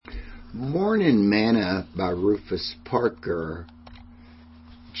Morning Manna by Rufus Parker,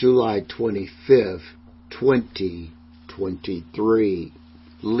 July 25th, 2023.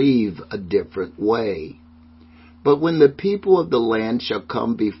 Leave a different way. But when the people of the land shall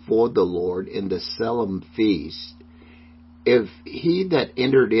come before the Lord in the solemn feast, if he that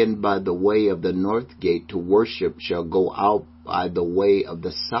entered in by the way of the north gate to worship shall go out by the way of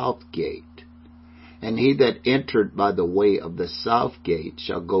the south gate, and he that entered by the way of the south gate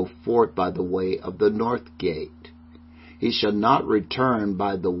shall go forth by the way of the north gate. He shall not return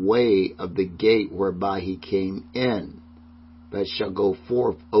by the way of the gate whereby he came in, but shall go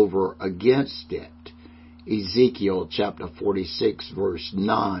forth over against it. Ezekiel chapter 46, verse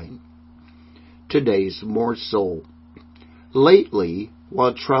 9. Today's morsel. Lately,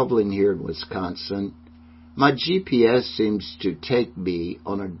 while traveling here in Wisconsin, my GPS seems to take me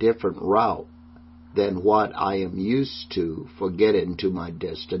on a different route than what I am used to for getting to my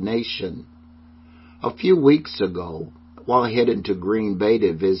destination. A few weeks ago, while heading to Green Bay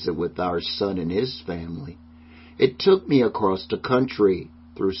to visit with our son and his family, it took me across the country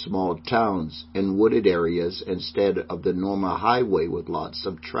through small towns and wooded areas instead of the normal highway with lots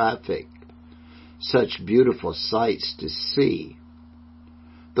of traffic. Such beautiful sights to see.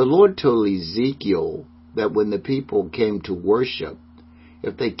 The Lord told Ezekiel that when the people came to worship,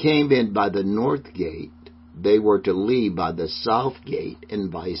 if they came in by the north gate, they were to leave by the south gate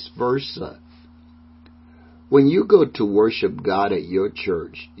and vice versa. When you go to worship God at your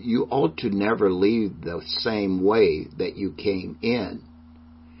church, you ought to never leave the same way that you came in.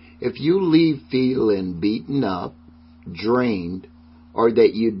 If you leave feeling beaten up, drained, or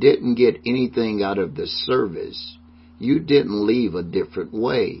that you didn't get anything out of the service, you didn't leave a different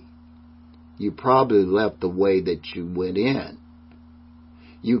way. You probably left the way that you went in.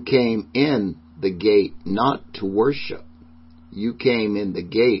 You came in the gate not to worship. You came in the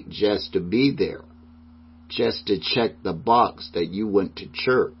gate just to be there, just to check the box that you went to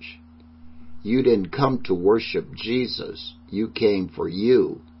church. You didn't come to worship Jesus. You came for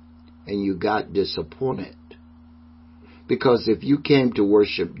you, and you got disappointed. Because if you came to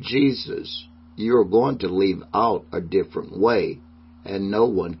worship Jesus, you're going to leave out a different way, and no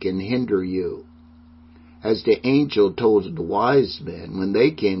one can hinder you. As the angel told the wise men when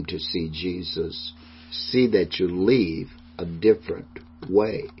they came to see Jesus, see that you leave a different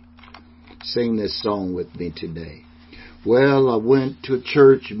way. Sing this song with me today. Well, I went to a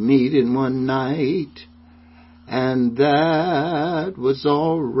church meeting one night, and that was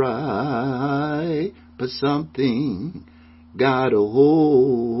all right, but something got a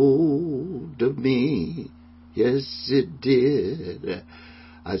hold of me. Yes, it did.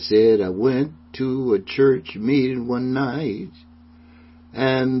 I said I went to a church meeting one night,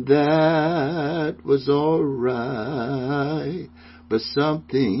 and that was all right, but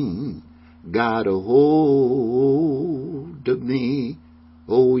something got a hold of me.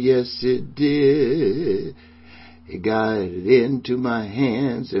 Oh, yes, it did. It got into my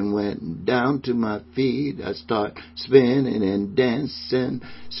hands and went down to my feet. I start spinning and dancing,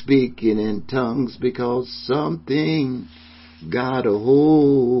 speaking in tongues, because something got a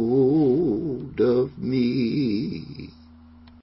hold of me.